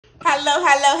Hello,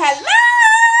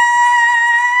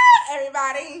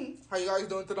 everybody. How you guys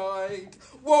doing tonight?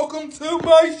 Welcome to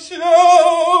my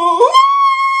show.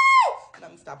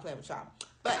 Let me stop playing with y'all.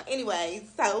 But anyways,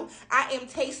 so I am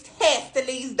testing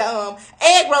these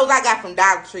egg rolls I got from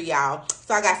Dollar Tree, y'all.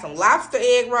 So I got some lobster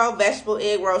egg roll, vegetable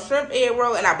egg roll, shrimp egg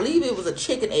roll, and I believe it was a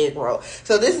chicken egg roll.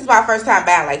 So this is my first time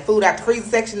buying like food out the freezer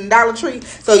section in Dollar Tree.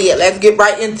 So yeah, let's get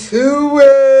right into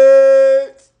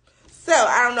it. So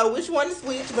I don't know which one to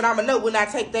switch, but I'm going to know when I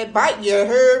take that bite, you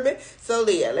heard me? So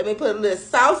yeah, let me put a little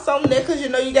sauce on there because you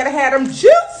know you got to have them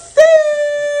juices.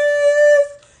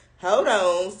 Hold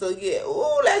on. So yeah,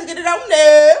 ooh, let's get it on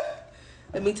there.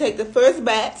 Let me take the first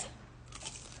bite.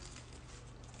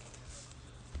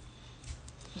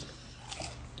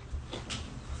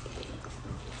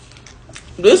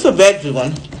 This is a veggie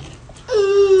one.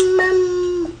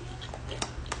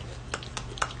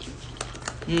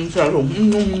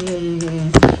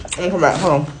 Come back,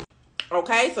 hold on.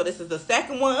 Okay, so this is the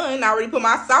second one. I already put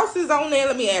my sauces on there.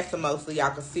 Let me add some more so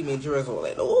y'all can see me drizzle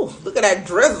it. Ooh, look at that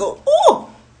drizzle. Ooh.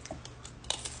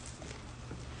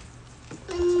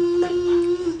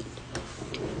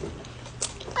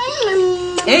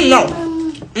 No.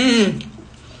 I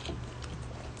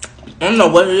don't know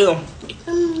what it is.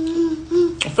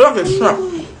 I feel like it's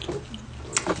shrimp.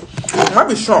 It might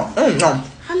be shrimp. No.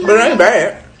 But it ain't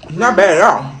bad. It's not bad at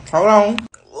all. Hold on.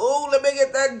 Oh, let me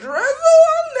get that drizzle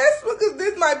on this one because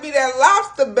this might be that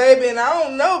lobster, baby. And I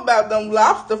don't know about them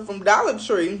lobster from Dollar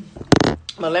Tree.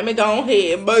 But let me go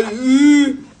ahead,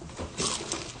 baby.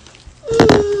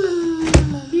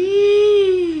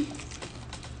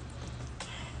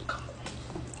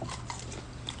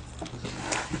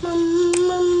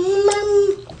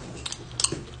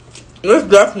 This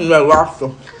definitely that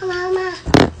lobster.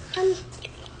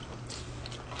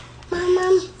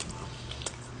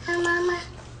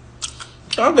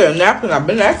 I'll get a napkin. I've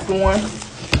been asking one.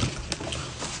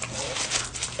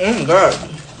 Oh my god.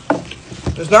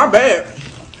 It's not bad.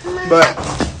 But I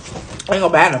ain't gonna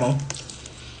buy no more.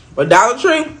 But Dollar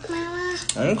Tree.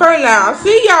 Okay now. I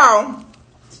see y'all.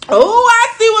 Oh, I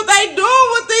see what they doing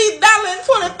with these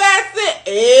 $1.25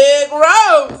 egg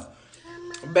rolls.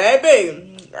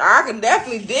 Baby, I can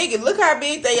definitely dig it. Look how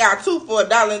big they are too for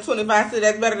 $1.25.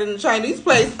 That's better than the Chinese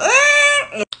place.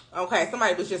 Okay,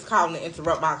 somebody was just calling to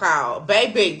interrupt my call.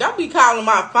 Baby, don't be calling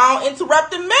my phone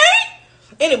interrupting me.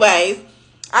 Anyways,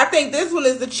 I think this one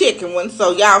is the chicken one.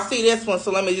 So y'all see this one.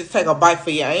 So let me just take a bite for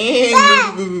y'all. I ain't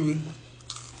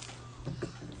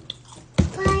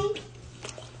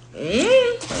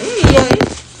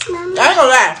gonna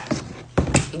lie.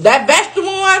 That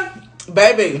vegetable one,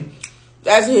 baby,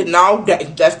 that's hitting all day.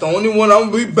 That's the only one I'm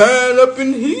gonna be buying up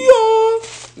in here.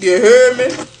 You hear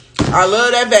me? I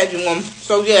love that veggie one.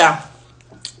 So yeah,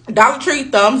 Dollar Tree,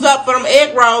 thumbs up for them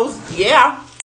egg rolls. Yeah.